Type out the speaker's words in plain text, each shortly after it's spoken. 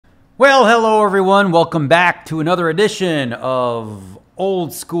Well, hello everyone. Welcome back to another edition of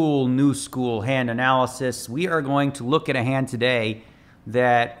Old School, New School Hand Analysis. We are going to look at a hand today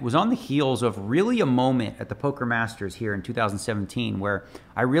that was on the heels of really a moment at the Poker Masters here in 2017 where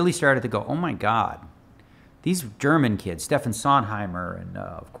I really started to go, oh my God, these German kids, Stefan Sonheimer and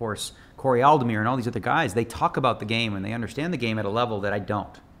of course Corey Aldemir and all these other guys, they talk about the game and they understand the game at a level that I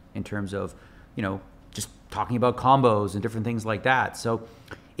don't in terms of, you know, just talking about combos and different things like that. So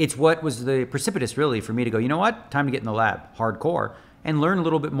it's what was the precipitous really for me to go, you know what, time to get in the lab hardcore and learn a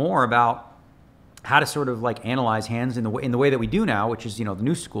little bit more about how to sort of like analyze hands in the way that we do now, which is, you know, the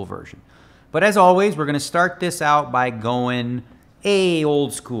new school version. But as always, we're going to start this out by going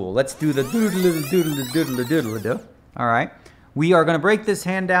old school. Let's do the doodle. All right. We are going to break this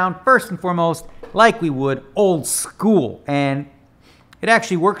hand down first and foremost like we would old school. And it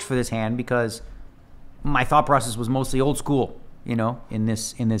actually works for this hand because my thought process was mostly old school, you know, in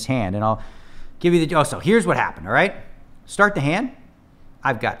this hand. And I'll give you the, so here's what happened, all right? Start the hand.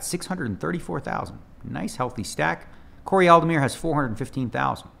 I've got 634,000. Nice, healthy stack. Corey Aldemir has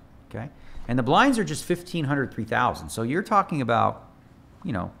 415,000, okay? And the blinds are just 1,500, 3,000. So you're talking about,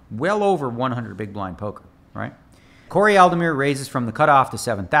 you know, well over 100 big blind poker, right? Corey Aldemir raises from the cutoff to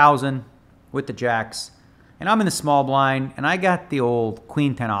 7,000 with the jacks. And I'm in the small blind, and I got the old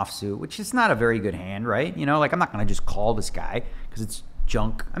queen 10 offsuit, which is not a very good hand, right? You know, like I'm not going to just call this guy because it's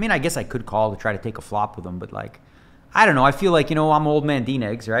junk. I mean, I guess I could call to try to take a flop with him, but like, I don't know. I feel like, you know, I'm old man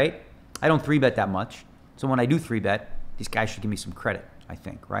D-Negs, right? I don't 3-bet that much. So when I do 3-bet, these guys should give me some credit, I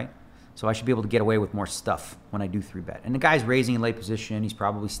think, right? So I should be able to get away with more stuff when I do 3-bet. And the guy's raising in late position. He's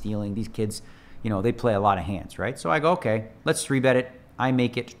probably stealing. These kids, you know, they play a lot of hands, right? So I go, okay, let's 3-bet it. I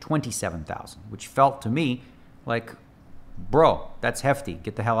make it 27,000, which felt to me like, bro, that's hefty.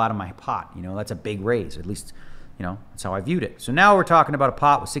 Get the hell out of my pot. You know, that's a big raise. At least, you know, that's how I viewed it. So now we're talking about a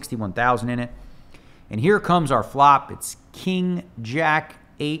pot with 61,000 in it. And here comes our flop. It's King Jack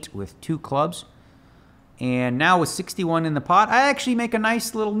 8 with 2 clubs. And now with 61 in the pot, I actually make a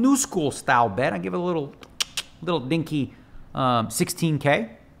nice little new school style bet. I give it a little dinky 16K,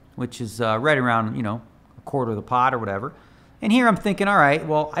 which is right around, you know, a quarter of the pot or whatever. And here I'm thinking, all right,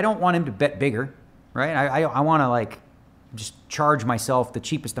 well, I don't want him to bet bigger, right? I want to like just charge myself the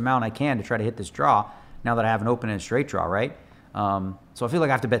cheapest amount I can to try to hit this draw now that I have an open and a straight draw, right? So I feel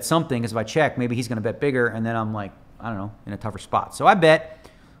like I have to bet something because if I check, maybe he's going to bet bigger and then I'm like, I don't know, in a tougher spot. So I bet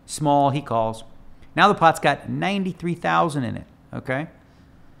small, he calls. Now the pot's got 93,000 in it, okay?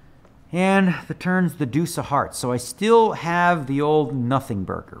 And the turn's the deuce of hearts. So I still have the old nothing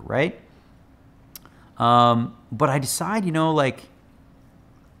burger, right? But I decide, you know, like,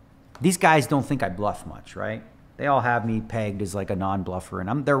 these guys don't think I bluff much, right? They all have me pegged as like a non-bluffer,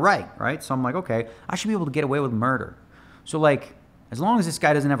 and they're right? So I'm like, okay, I should be able to get away with murder. So like, as long as this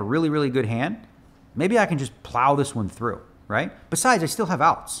guy doesn't have a really, really good hand, maybe I can just plow this one through, right? Besides, I still have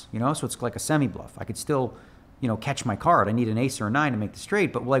outs, you know, so it's like a semi-bluff. I could still, you know, catch my card. I need an ace or a 9 to make the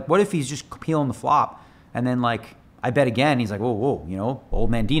straight, but like, what if he's just peeling the flop, and then like, I bet again, he's like, whoa, you know,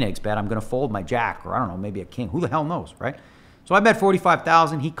 old man D-Negs bet, I'm going to fold my jack, or I don't know, maybe a king. Who the hell knows, right? So I bet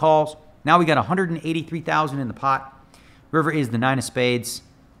 45,000, he calls. Now we got 183,000 in the pot. River is the 9 of spades.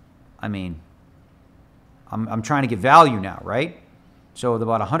 I mean, I'm trying to get value now, right? So with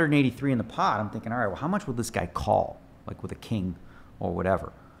about 183 in the pot, I'm thinking, all right, well, how much will this guy call? Like with a king or whatever.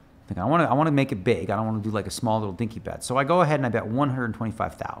 I'm thinking, I want to make it big. I don't want to do like a small little dinky bet. So I go ahead and I bet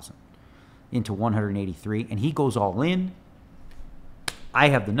 125,000 into 183, and he goes all in. I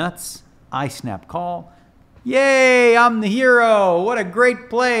have the nuts. I snap call. Yay, I'm the hero. What a great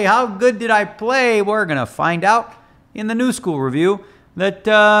play. How good did I play? We're going to find out in the new school review that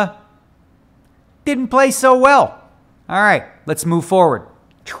didn't play so well. All right, let's move forward.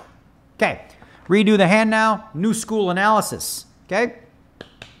 Okay, redo the hand now. New school analysis, okay?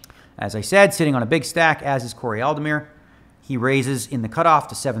 As I said, sitting on a big stack, as is Corey Aldemir. He raises in the cutoff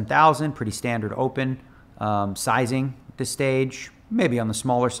to 7,000, pretty standard open sizing at this stage. Maybe on the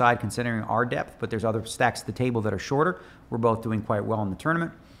smaller side considering our depth, but there's other stacks at the table that are shorter. We're both doing quite well in the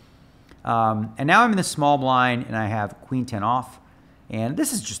tournament. And now I'm in the small blind and I have queen 10 off. And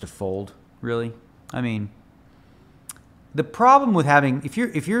this is just a fold, really. I mean, the problem with having, if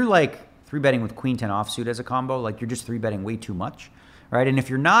you're like 3-betting with queen 10 offsuit as a combo, like you're just 3-betting way too much, right? And if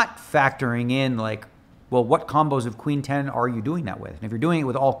you're not factoring in like, well, what combos of queen 10 are you doing that with? And if you're doing it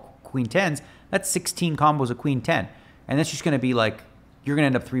with all queen 10s, that's 16 combos of queen 10. And that's just going to be like, you're going to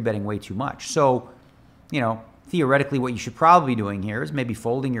end up 3-betting way too much. So, you know, theoretically what you should probably be doing here is maybe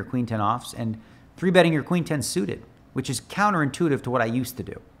folding your queen 10 offs and 3-betting your queen 10 suited, which is counterintuitive to what I used to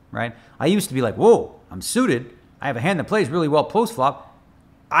do, right? I used to be like, whoa, I'm suited. I have a hand that plays really well post-flop.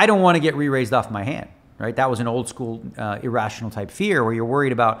 I don't want to get re-raised off my hand, right? That was an old school irrational type fear where you're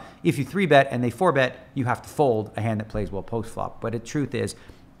worried about if you 3-bet and they 4-bet, you have to fold a hand that plays well post-flop. But the truth is,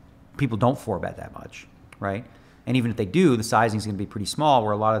 people don't 4-bet that much, right? And even if they do, the sizing is going to be pretty small,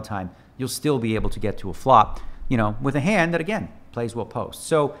 where a lot of the time you'll still be able to get to a flop, with a hand that, again, plays well post.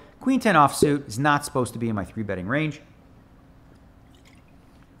 So queen 10 offsuit is not supposed to be in my 3-betting range.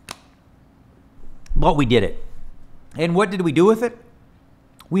 But we did it. And what did we do with it?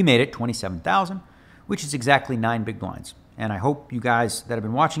 We made it 27,000, which is exactly 9 big blinds. And I hope you guys that have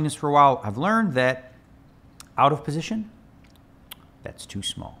been watching this for a while have learned that out of position, that's too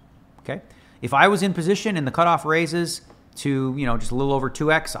small, okay? If I was in position and the cutoff raises to, just a little over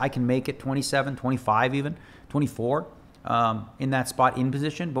 2x, I can make it 27, 25 even, 24 in that spot in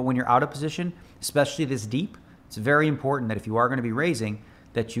position. But when you're out of position, especially this deep, it's very important that if you are going to be raising,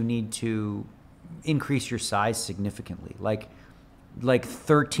 that you need to increase your size significantly. Like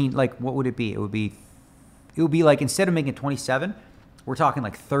 13, what would it be? It would be like, instead of making 27, we're talking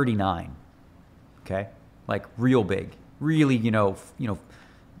like 39, okay? Like real big, really,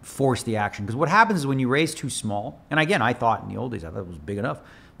 force the action. Because what happens is when you raise too small, and again, I thought in the old days, I thought it was big enough.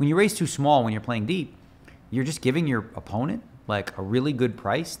 When you raise too small, when you're playing deep, you're just giving your opponent like a really good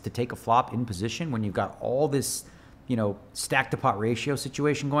price to take a flop in position when you've got all this, stack to pot ratio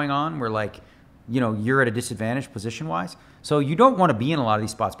situation going on where you're at a disadvantage position-wise. So you don't want to be in a lot of these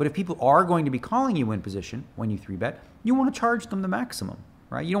spots. But if people are going to be calling you in position when you 3-bet, you want to charge them the maximum,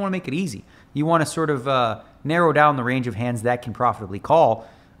 right? You don't want to make it easy. You want to sort of narrow down the range of hands that can profitably call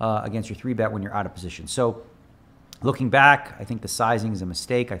against your 3-bet when you're out of position. So looking back, I think the sizing is a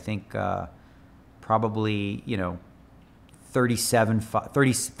mistake. I think probably,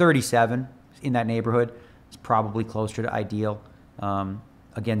 37 in that neighborhood is probably closer to ideal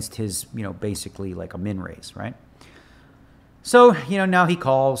against his, basically like a min raise, right? So, now he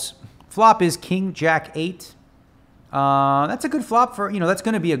calls. Flop is king, jack, 8. That's a good flop for, that's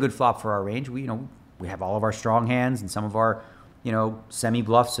going to be a good flop for our range. We have all of our strong hands and some of our,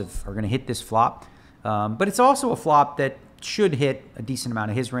 semi-bluffs are going to hit this flop. But it's also a flop that should hit a decent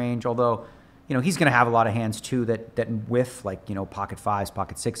amount of his range, although, he's going to have a lot of hands too that whiff, like, pocket 5s,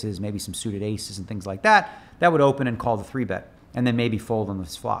 pocket 6s, maybe some suited aces and things like that, that would open and call the 3-bet and then maybe fold on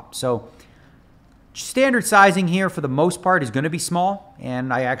this flop. So standard sizing here for the most part is going to be small,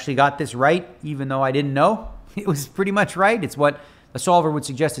 and I actually got this right, even though I didn't know. It was pretty much right. It's what a solver would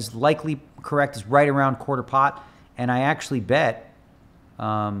suggest is likely correct, is right around quarter pot, and I actually bet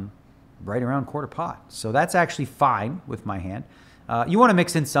right around quarter pot. So that's actually fine with my hand. You want to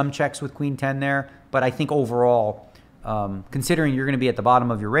mix in some checks with queen 10 there, but I think overall, considering you're going to be at the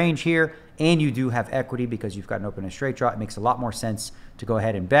bottom of your range here, and you do have equity because you've got an open and straight draw, it makes a lot more sense to go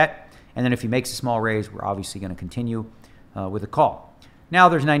ahead and bet. And then if he makes a small raise, we're obviously going to continue with a call. Now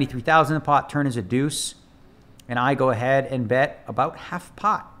there's 93,000 in the pot, turn is a deuce, and I go ahead and bet about half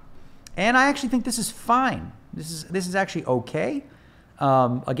pot. And I actually think this is fine. This is actually okay.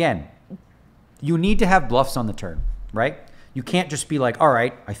 Again, you need to have bluffs on the turn, right? You can't just be like, all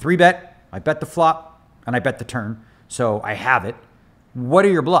right, I 3-bet, I bet the flop, and I bet the turn, so I have it. What are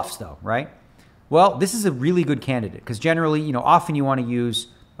your bluffs, though, right? Well, this is a really good candidate because generally, often you want to use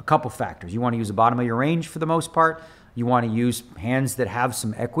a couple factors. You want to use the bottom of your range for the most part. You want to use hands that have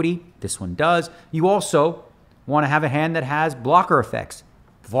some equity. This one does. You also want to have a hand that has blocker effects.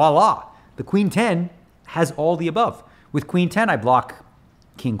 Voila. The queen 10 has all the above. With queen 10, I block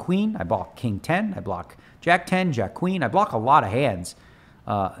king queen. I block king 10. I block jack 10, jack queen. I block a lot of hands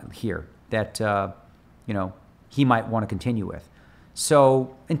here that, he might want to continue with.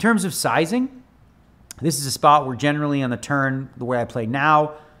 So in terms of sizing, this is a spot where generally on the turn, the way I play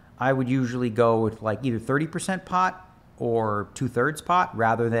now, I would usually go with like either 30% pot or 2/3 pot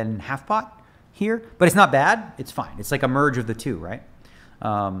rather than half pot here. But it's not bad. It's fine. It's like a merge of the two, right?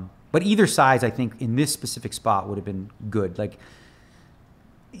 But either size, I think, in this specific spot would have been good. Like,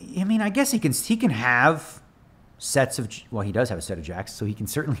 I mean, I guess he can have sets of, well, he does have a set of jacks, so he can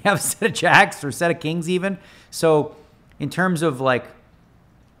certainly have a set of jacks or a set of kings even. So in terms of like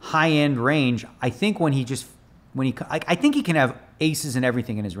high-end range, I think I think he can have aces and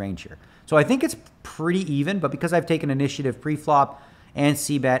everything in his range here. So I think it's pretty even, but because I've taken initiative pre-flop and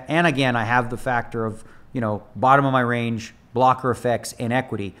c-bet, and again, I have the factor of, bottom of my range, blocker effects, and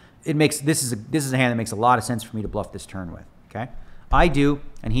equity, it makes, this is a hand that makes a lot of sense for me to bluff this turn with, okay? I do,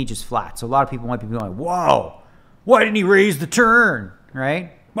 and he just flat. So a lot of people might be going, whoa, why didn't he raise the turn,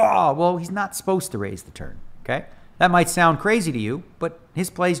 right? Oh, well, he's not supposed to raise the turn, okay? That might sound crazy to you, but his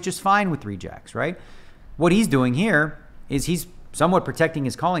play's just fine with 3 jacks, right? What he's doing here is he's somewhat protecting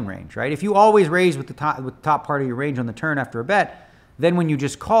his calling range, right? If you always raise with the top part of your range on the turn after a bet, then when you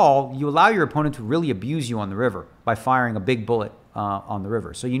just call, you allow your opponent to really abuse you on the river by firing a big bullet on the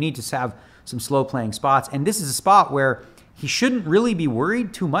river. So you need to have some slow playing spots. And this is a spot where he shouldn't really be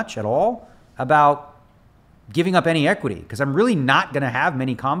worried too much at all about giving up any equity, because I'm really not going to have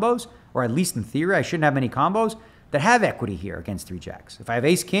many combos, or at least in theory, I shouldn't have many combos that have equity here against 3 jacks. If I have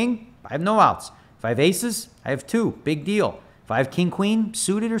ace king, I have no outs. If I have aces, I have 2. Big deal. If I have king queen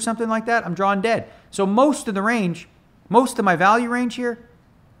suited or something like that, I'm drawing dead. So most of the range, most of my value range here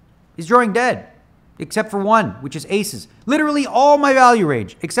is drawing dead, except for 1, which is aces. Literally all my value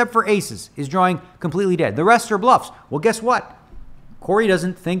range, except for aces, is drawing completely dead. The rest are bluffs. Well, guess what? Corey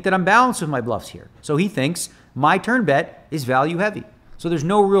doesn't think that I'm balanced with my bluffs here. So he thinks my turn bet is value heavy. So there's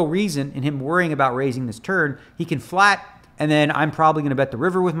no real reason in him worrying about raising this turn. He can flat, and then I'm probably going to bet the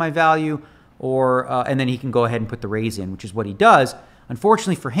river with my value, or and then he can go ahead and put the raise in, which is what he does.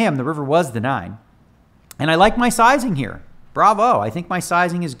 Unfortunately for him, the river was the 9. And I like my sizing here. Bravo. I think my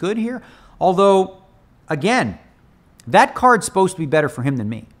sizing is good here. Although, again, that card's supposed to be better for him than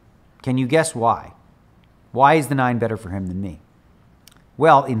me. Can you guess why? Why is the 9 better for him than me?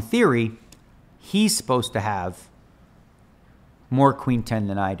 Well, in theory, he's supposed to have more queen 10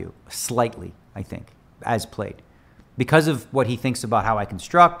 than I do. Slightly, I think, as played. Because of what he thinks about how I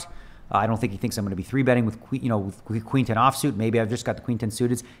construct. I don't think he thinks I'm going to be 3-betting with, with queen 10 offsuit. Maybe I've just got the queen 10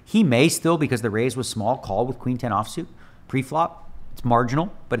 suited. He may still, because the raise was small, call with queen 10 offsuit pre-flop. It's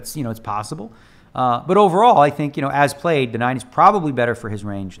marginal, but it's, it's possible. But overall, I think, as played, the 9 is probably better for his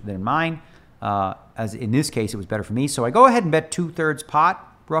range than mine. As in this case, it was better for me. So I go ahead and bet 2/3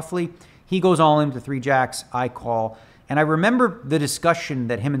 pot, roughly. He goes all in to 3 jacks. I call. And I remember the discussion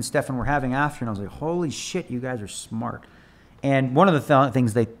that him and Stefan were having after, and I was like, holy shit, you guys are smart. And one of the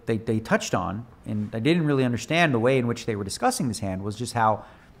things they touched on, and I didn't really understand the way in which they were discussing this hand, was just how,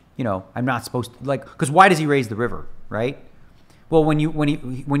 I'm not supposed to, because why does he raise the river, right? Well, when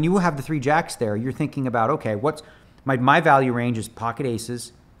you have the 3 jacks there, you're thinking about, okay, what's my value range is pocket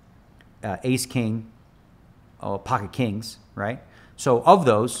aces, ace king, pocket kings, right? So of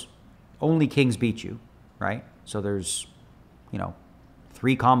those, only kings beat you, right? So there's,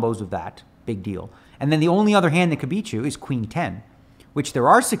 3 combos of that, big deal. And then the only other hand that could beat you is queen 10, which there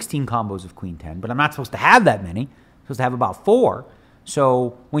are 16 combos of queen 10, but I'm not supposed to have that many. I'm supposed to have about 4.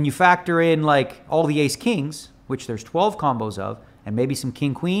 So when you factor in like all the ace kings, which there's 12 combos of, and maybe some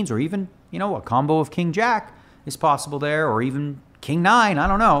king queens, or even, a combo of king jack is possible there, or even king 9, I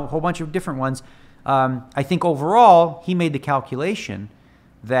don't know, a whole bunch of different ones. I think overall, he made the calculation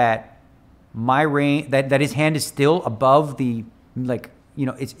that my range, that his hand is still above the,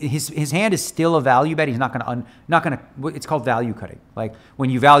 his hand is still a value bet. He's not going to, it's called value cutting. Like when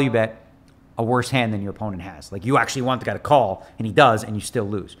you value bet a worse hand than your opponent has. Like you actually want the guy to call, and he does, and you still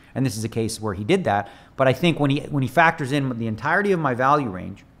lose. And this is a case where he did that. But I think when he factors in the entirety of my value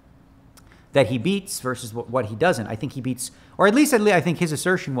range that he beats versus what he doesn't, I think he beats, or at least I think his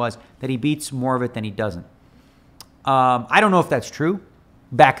assertion was that he beats more of it than he doesn't. I don't know if that's true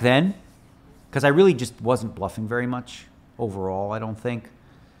back then, because I really just wasn't bluffing very much overall, I don't think.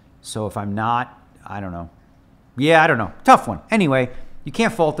 So if I'm not, I don't know. Yeah, I don't know. Tough one. Anyway, you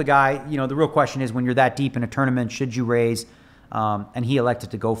can't fault the guy. The real question is when you're that deep in a tournament, should you raise? And he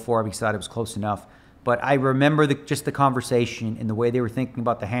elected to go for it because he thought it was close enough. But I remember just the conversation and the way they were thinking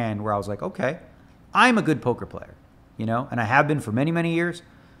about the hand, where I was like, okay, I'm a good poker player, and I have been for many, many years.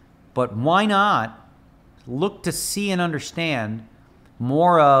 But why not look to see and understand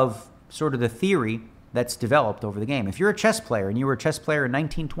more of sort of the theory that's developed over the game? If you're a chess player and you were a chess player in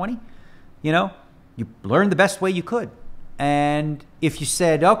 1920, you learned the best way you could. And if you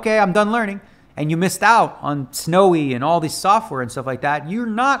said, okay, I'm done learning, and you missed out on Snowy and all this software and stuff like that, you're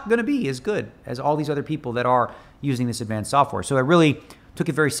not going to be as good as all these other people that are using this advanced software. So I really took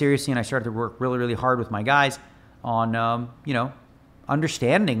it very seriously, and I started to work really, really hard with my guys on,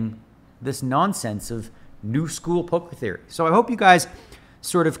 understanding this nonsense of new school poker theory. So I hope you guys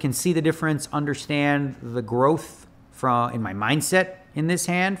sort of can see the difference, understand the growth in my mindset in this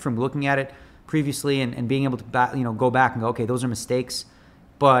hand from looking at it previously and being able to go back and go, okay, those are mistakes,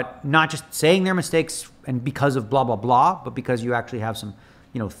 but not just saying they're mistakes and because of blah, blah, blah, but because you actually have some,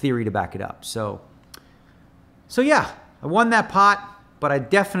 theory to back it up. So yeah, I won that pot, but I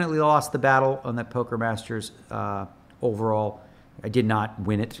definitely lost the battle on that Poker Masters overall. I did not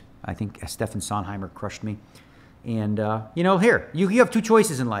win it. I think Stefan Sonheimer crushed me. And, here, you have 2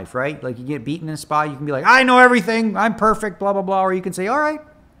 choices in life, right? Like you get beaten in a spot, you can be like, I know everything, I'm perfect, blah, blah, blah. Or you can say, all right,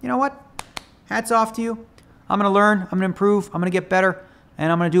 you know what? Hats off to you. I'm going to learn, I'm going to improve, I'm going to get better,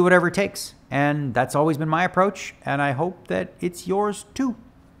 and I'm going to do whatever it takes. And that's always been my approach, and I hope that it's yours too.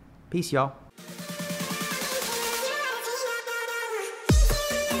 Peace, y'all.